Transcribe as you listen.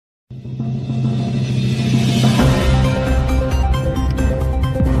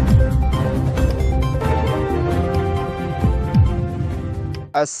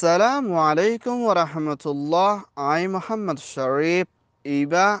Assalamu alaikum wa rahmatullah. I Muhammad Sharif.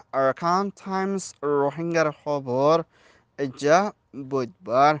 Iba Arakan Times Rohingya Khobor. Eja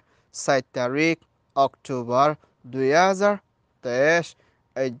Budbar 7 তারিখ October 2023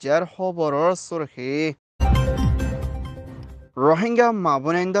 এজার খবরের সুরখি রোহিঙ্গা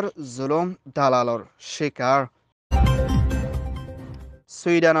মাবুনেন্দর জুলুম দালালর শিকার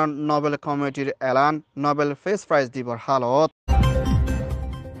সুইডেনের নোবেল কমিটির এলান নোবেল পিস প্রাইজ দিবর হালত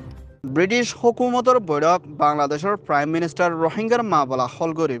ব্রিটিশ হুকুমতৰ বৈঠক বাংলাদেশৰ প্ৰাইম মিনিষ্টাৰ রোহিঙ্গাৰ মাবলা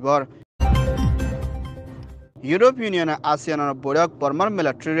হল গরিবর ইউরোপ ইউনিয়নে আসিয়ানের বৈঠক বর্মার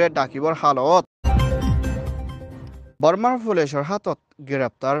মিলিটারিরে ডাকিবর হালত বর্মার পুলিশের হাতত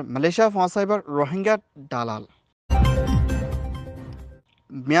গ্রেপ্তার মালয়েশিয়া ফসাইবার রোহিঙ্গা দালাল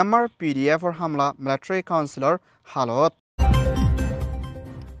মিয়ানমার পিডিএফর হামলা মিলিটারি কাউন্সিলর হালত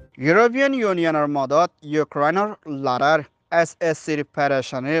ইউরোপিয়ান ইউনিয়নের মদত ইউক্রেনের লারার এসএসসির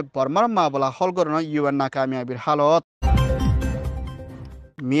ফেডারেশনে বর্মার মাবলা হলগরণ ইউএন নাকামিয়াবির হালত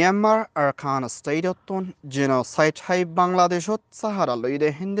মিয়ানমার আরাকান স্টেটতন জেনোসাইড হাই বাংলাদেশত সাহারা লইদে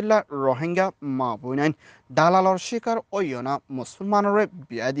হিন্দিলা রোহিঙ্গা মাবুনাইন দালালর শিকার ওইনা মুসলমানরে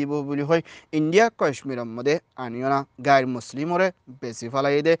বিয়া দিব বুলি হয় ইন্ডিয়া কাশ্মীরের মধ্যে আনিয়না গায়ের মুসলিমরে বেশি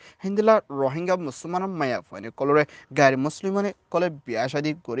ফালাই দে হিন্দিলা রোহিঙ্গা মুসলমান মায়া ফাইনে কলরে গায়ের মুসলিমনে কলে বিয়া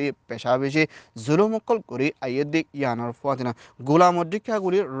শাদি করি পেশা বেশি জুলুমকল করি আইয়েদি ইয়ানোর ফাতিনা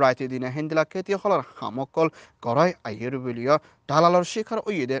গোলামদ্দিকাগুলি রাইতে দিনে হিন্দিলা খেতি হলার হামকল করাই আইয়ের বলিয়া দালালর শিকার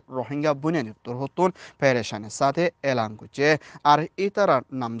ওইদে রোহিঙ্গা বুনিয়ান উত্তর হতুন পেরেশানের সাথে এলান করছে আর ইতারার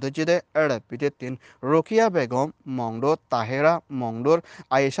নাম দজিদে এড়ে তিন রোকিয়া বেগম মংডো তাহেরা মংডোর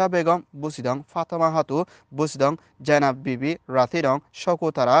আয়েশা বেগম বুসিদং ফাতেমা হাতু বুসিদং জেনাব বিবি রাতিদং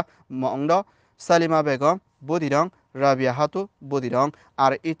শকুতারা মংড সালিমা বেগম বুদিদং রাবিয়া হাতু বুদিদং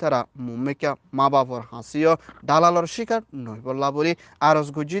আর ইতারা মুম্মিকা মা বাবার হাসিও দালালর শিকার নইবল্লা বলি আরজ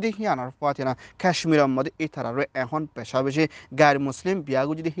গুজিদি হিয়ানার ফাতিনা কাশ্মীরের মধ্যে ইতারারে এখন পেশা বেশি গায়ের মুসলিম বিয়া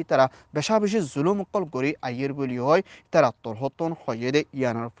গুজিদি হিতারা পেশা বেশি জুলুমকল করি আইয়ের বলি হয় তারা তরহতন হইয়ে দে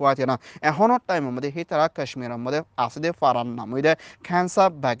ইয়ানার ফাতিনা এখনো টাইমের মধ্যে হিতারা কাশ্মীরের মধ্যে আসে ফারান নামই দে খ্যানসা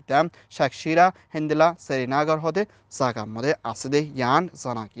বাগদাম শাকশিরা হিন্দিলা সেরিনাগর হতে জাগার মধ্যে আসে দে ইয়ান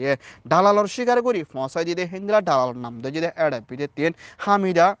জানাকিয়ে দালালর শিকার করি ফসাই দিয়ে হিন্দিলা দালাল নাম দে এড়ে পিঠে তিন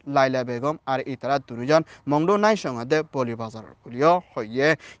হামিদা লাইলা বেগম আর ইতারা দুজন মংডো নাই সঙ্গে বলি বাজার বলিও হইয়ে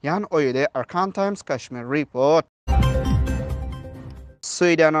ইয়ান ওইদে আরাকান টাইমস কাশ্মীর রিপোর্ট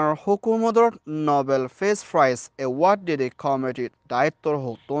সুইডেনের হুকুমতৰ নোবেল পিস প্রাইজ এওয়ার্ড দিদি কমিটির দায়িত্বর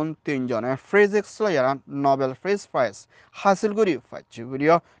হতুন তিনজনে ফিজিক্স লয়ারান নোবেল পিস প্রাইজ হাসিল করি পাইছে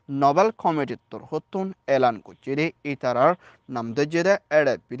বুলিও নোবেল কমিটির তোর হতুন এলান করছে ইতারার নাম দজ্জেদে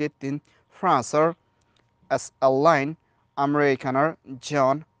এড়ে পিড়ে তিন ফ্রান্সর এস লাইন আমেরিকানের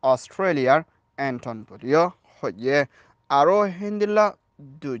জন অস্ট্রেলিয়ার অ্যান্টন বলিও হইয়ে আরও হিন্দিলা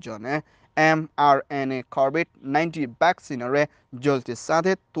দুজনে mRNA COVID-19 ভ্যাকসিনরে জলতি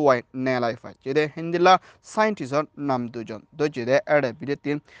সাথে তুয়াই নেলাই ফাইছে হিন্দিলা সাইন্টিস্টর নাম দুজন দজিদে এড়ে বিদে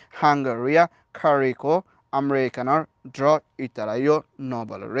তিন হাঙ্গারিয়া খারিকো আমেরিকানের ড্র ইতারাইও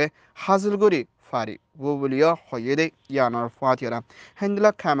নোবেলরে হাজিল করি ফারি বুবলিও হইয়ে দে ইয়ানার ফাতিয়ারা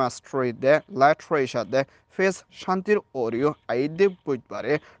হিন্দিলা chemistry they literature they face শান্তির ওরিও আইদে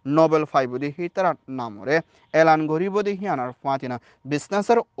বুধবারে নোবেল ফাইবদি হিতারা নামরে এলান গরিবদি হিয়ানার ফাতিনা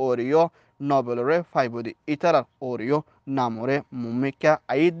বিজনেসের ওরিও নোবেলরে ফাইবদি ইতারার ওরিও নামরে মুমিকা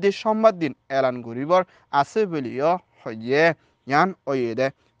আইদে সোমবার দিন এলান গরিবর আছে বলিও হইয়ে ইয়ান ওয়েদে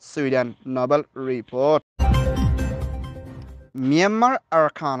Sweden Nobel report Myanmar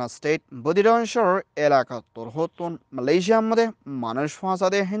Arakan state বদিরাংশর এলাকাত্তর হতুন মালয়েশিয়ার মধ্যে মানুষ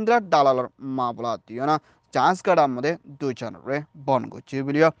ফাঁসাদে হিন্দ্রা দালালর মামলা দিও না চান্সগাড়ার মধ্যে দুজনরে বন করছে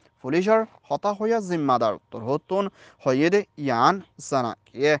বলিয়া পুলিশের হতা হইয়া জিম্মাদার উত্তর হতুন হইয়ে দে ইয়ান জানা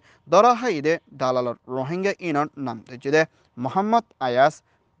কিয়ে দরা হাইদে দালালর রোহিঙ্গা ইনর নাম দিচ্ছে মোহাম্মদ আয়াস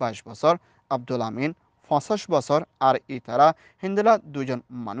 22 বছর আব্দুল আমিন 65 বছর আর ইতারা হিন্দিলা দুজন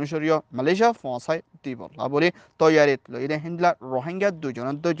মানুষেরও মালয়েশিয়া ফসাই দিবলা বলে তৈয়ারিত লইলে হিন্দিলা রোহিঙ্গা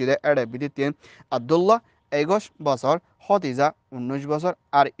দুজনের দজিদে এড়ে বিদিতে আব্দুল্লাহ 21 বছর হতিজা 19 বছর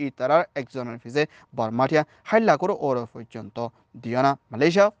আর ইতারার একজনের ফিজে বর্মাটিয়া হাইল্লা করে ওর পর্যন্ত দিয়ানা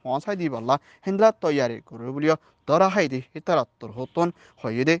মালয়েশিয়া ফসাই দিবলা হিন্দিলা তৈয়ারি করে বলিও দরা হাইদে ইতারাত্তর হতন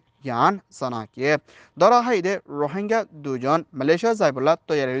হইদে ইয়ান জানাকিয়ে দরা হাইদে রোহিঙ্গা দুজন মালয়েশিয়া যাইবলা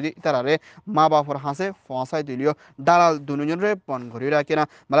তৈয়ারি ইতারারে মা বাপর হাসে ফসাই দিলিও দালাল দুজনরে বন ঘুরি রাখিনা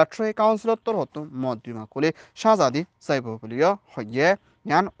মিলিটারি কাউন্সিলর হতুন মধ্যমা কুলি সাজাদি যাইব বলিও হইয়ে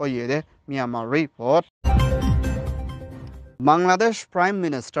ইয়ান ওইদে Myanmar report Bangladesh prime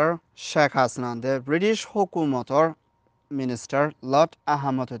minister Sheikh Hasina দে ব্রিটিশ হুকুমতর মিনিস্টার লর্ড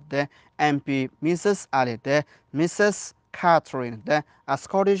আহমদ দে এমপি মিসেস আলী দে Mrs Catherine de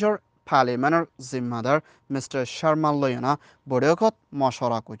Scottish Parliament জিম্মাদার মিস্টার শর্মা লয়না বৈঠকত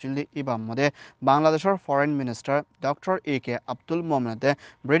মশরা কুচিলি ইবাম মধ্যে বাংলাদেশের foreign minister doctor A K Abdul মোমেনদে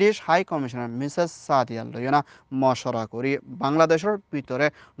British high commissioner Mrs Sadia লয়না মশরা করি বাংলাদেশের ভিতরে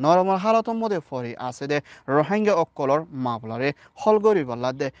নরমাল হালতর মধ্যে ফরি আছে দে রোহিঙ্গা অকলর মামলারে হলগরি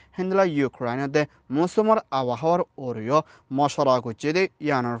বল্লাদে হিন্দলা ইউক্রেনের মুসলমান আবহাওয়ার ওরিও মশরা কুচিলি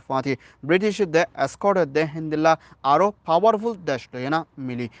ইয়ানোর ফাঁতি ব্রিটিশ দে এসকর্টের দে হিন্দলা আরও পাওয়ারফুল দেশ লয়না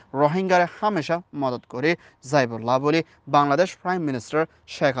মিলি রোহিঙ্গারে হামেশা মদত করে যাইবুল্লাহ বলে বাংলাদেশ প্রাইম মিনিস্টার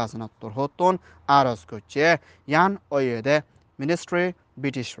শেখ হাসিনা তোরহতন আরজ করছে ইয়ান ওয়েদে মিনিস্ট্রি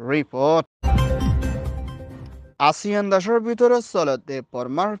ব্রিটিশ রিপোর্ট আসিয়ান দেশের ভিতরে চলতে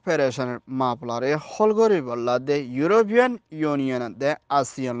পরমার ফেডারেশনের মামলারে হলগরি বল্লাদে ইউরোপিয়ান ইউনিয়ন দে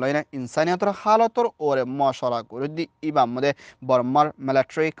আসিয়ান লাইনে ইনসানিয়তের হালতর ওরে মশলা করে দি ইবামদে বর্মার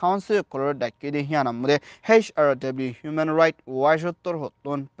মিলিটারি কাউন্সিল করে ডাকি দি হিয়ানামদে HRW হিউম্যান রাইট ওয়াইশত্তর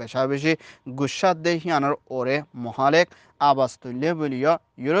হতন পেশা বেশি গুসাদ দে হিয়ানার ওরে মহালেক আবাস তুল্য বলিয়া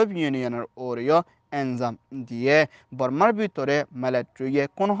ইউরোপিয়ান ইউনিয়নের ওরিও এনজাম দিয়ে বর্মার ভিতরে মিলিটারিয়ে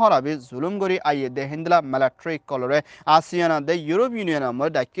কোন হরাবি জুলুম করি আইয়ে দে হিন্দলা মিলিটারি কলরে আসিয়ানা দে ইউরোপ ইউনিয়নের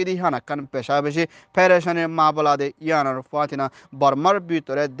মধ্যে ডাকি দি হানাকান পেশা বেশি ফেডারেশনের মাবলা দে ইয়ানার ফাতিনা বর্মার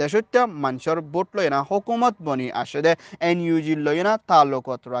ভিতরে দেশটা মানুষের ভোট লইনা হুকুমত বনি আসে দে NUG লইনা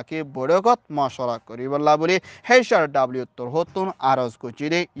তালুকত রাখি বৈঠকত মশলা করিবল্লা বলি HRW তোর হতুন আরজ কুচি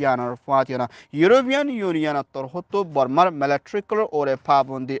দে ইয়ানার ফাতিনা ইউরোপিয়ান ইউনিয়নের তোর হতু বর্মার মিলিটারি কলর ওরে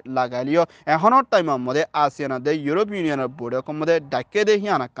পাবন্দি লাগালিও এখনের মধ্যে আসিয়ানা দে ইউরোপ ইউনিয়নের বৈঠকের মধ্যে ডাকে দে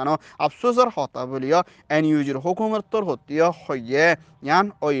হিয়ানা কেন আফসোসের হতা বলিও NUGর হুকুমতর হতিও হইয়ে ইয়ান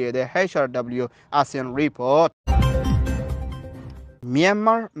way they HRW ASEAN report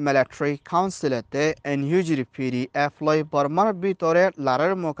Myanmar military কাউন্সিলেতে NUGর PDF লই বর্মার ভিতরে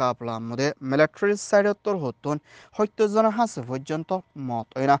লারের মোকাবলার মধ্যে মিলিটারি সাইডতর হতুন 70 জনের হাসে পর্যন্ত মত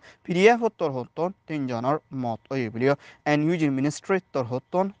হয় না PDF উত্তর হতুন 3 জনের মত হয় বলিও NUG মিনিস্ট্রিতর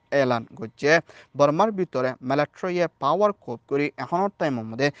হতুন এলান করছে বর্মার ভিতরে মিলিটারিয়ে পাওয়ার কোপ করে এখনের টাইমের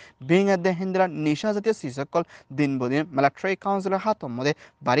মধ্যে বিঙে দে হিন্দরা নিশা জাতীয় শিসকল দিন বদিন মিলিটারি কাউন্সিলের হাতের মধ্যে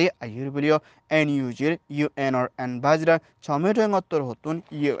বাড়ি আইর বলিও NUGর UNR অ্যাম্বাসিডার চমেটর হতুন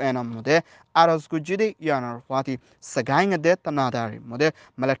UN মধ্যে আরজ গুজিদে ইয়ানার ফাতি সাগাইং দে তানাদারি মধ্যে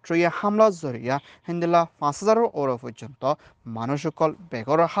মিলিটারি হামলা জরিয়া হিন্দলা 5000 ওর পর্যন্ত মানুষকল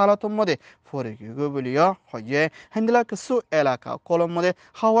বেগর হালতের মধ্যে ফরে গিয়ে বলিও হয়ে হিন্দলা কিছু এলাকা কলম মধ্যে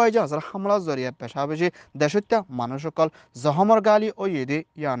হাওয়াই জাহাজের হামলা জরিয়া পেশা বেশি দেশত্য মানুষকল জহমর গালি ও ইদি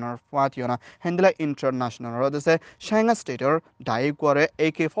ইয়ানার ফাতিয়না হিন্দলা ইন্টারন্যাশনাল রদেশে শ্যাঙ্গা স্টেটর ডাই করে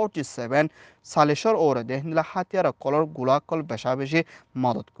AK-47 সালিশর ওরে দে হিন্দলা হাতিয়ার কলর গুলাকল পেশা বেশি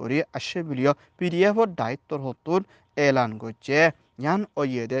মদত করি আসে বিলিও PDFর দায়িত্বর হতুন এলান করছে ইয়ান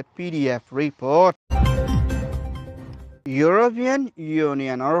ওয়েদে PDF report European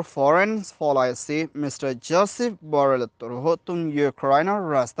Union'র foreign policy mister Joseph বরেলের হতুন ইউক্রেনের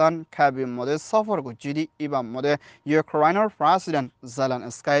রাজধান খাবির মধ্যে সফর করছি ইবাম মধ্যে ইউক্রেনের প্রেসিডেন্ট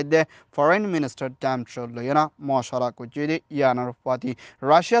জেলেনস্কি ফরেন মিনিস্টার ড্যামট্রো লইনা মশলা করছি ইয়ানার পাতি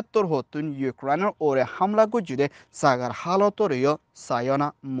রাশিয়ার হতুন ইউক্রেনের ওরে হামলা করছি জাগার হালতরেও সায়না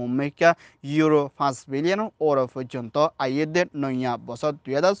মুম্বাইকা ইউরো 5 বিলিয়ন ওর পর্যন্ত আইয়েদের নয়া বছর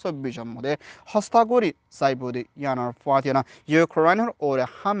 2024 মধ্যে হস্তা করি সাইবদি ইয়ানার ফাতিনা ইউক্রেনের ওরে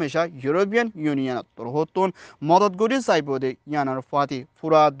হামেশা ইউরোপিয়ান ইউনিয়নের তোর হতুন মদত গড়ি সাইবদি ইয়ানার ফাতি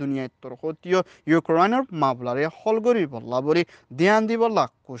পুরা দুনিয়ায় তোর হতিও ইউক্রেনের মামলারে হলগরি বল্লা বলি ধ্যান দিবল্লা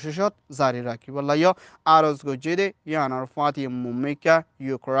কোশিশত জারি রাখিবল্লা আরজ গজিদে ইয়ানার ফাতি মুম্বাইকা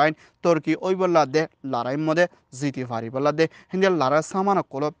ইউক্রেন তুর্কি ওই বল্লা দে লড়াই মধ্যে জিতি পারিবল্লা দে হিন্দি লড়াই সামান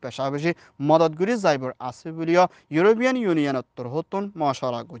কল পেশা বেশি মদত গড়ি যাইবর আছে বলিও ইউরোপিয়ান ইউনিয়নের তোর হতুন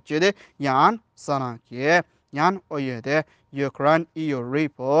মশলা গজিদে ইয়ান সানাকিয়ে ইয়ান ওয়েদে ইউক্রেন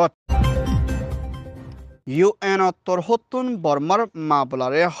রিপোর্ট UN তোর হতুন বর্মার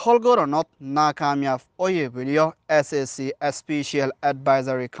মামলারে হলগরনত নাকামিয়াব ওয়ে বলিও SAC স্পেশাল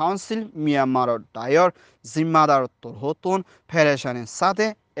অ্যাডভাইজারি কাউন্সিল মিয়ানমারের দায়র জিম্মাদার তোর হতুন ফেডারেশনের সাথে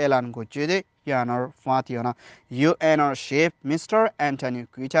এলান করছে ইয়ানোর ফাতিয়না UN'র শেফ মিস্টার অ্যান্টনি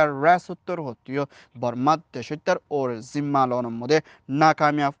কুইটার রাসুত্তর হতিও বর্মার দেশত্তর ওর জিম্মালনের মধ্যে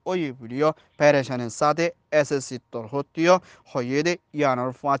নাকামিয়াব ওই ভিডিও ফেডারেশনের সাথে SSC তোর হতিও হয়ে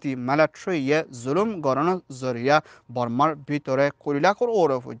ইয়ানোর ফাতি মিলিটারিয়ে জুলুম গণনা জরিয়া বর্মার ভিতরে কুড়িলাখর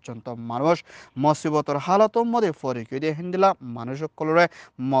ওর পর্যন্ত মানুষ মুসিবতর হালতর মধ্যে ফরিকে দিয়ে হিন্দিলা মানুষসকলরে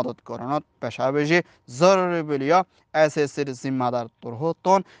মদত গণনত পেশা বেশি জরুরি বলিয়া SSCর জিম্মাদার তোর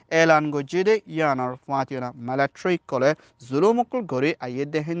হতন এলান গজিদে yanar fationa military kole zulumukul gori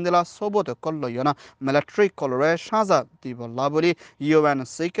ayede hindela sobote kolloyona military kolore shaza dibolla boli UN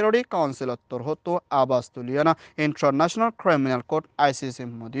Security Council torhoto abas tuliona International Criminal Court ICC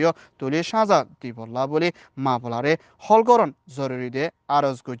modio tuli shaza dibolla boli mabolare holgoron zoruri de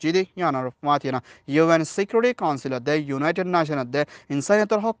aros gujidi yanar fationa UN Security Council de United Nations de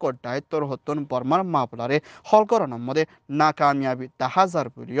ইনসানিয়তৰ হকৰ দায়িত্বৰ হতন বৰ্মাৰ মাপলাৰে হলকৰণৰ মতে নাকামিয়াবি দাহাজাৰ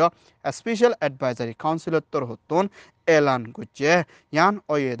বুলিও special advisory কাউন্সিলতৰ হতন এলান গুজে ইয়ান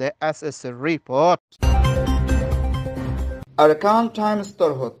অয়েদে SS report Arakan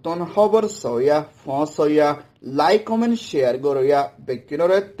টাইমছৰ হতন খবৰ soya ফসয়া like comment share গরয়া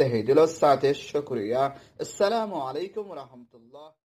বেকিনরে তেহেদিলৰ সাথে শুকরিয়া আসসালামু আলাইকুম ওয়া রাহমাতুল্লাহ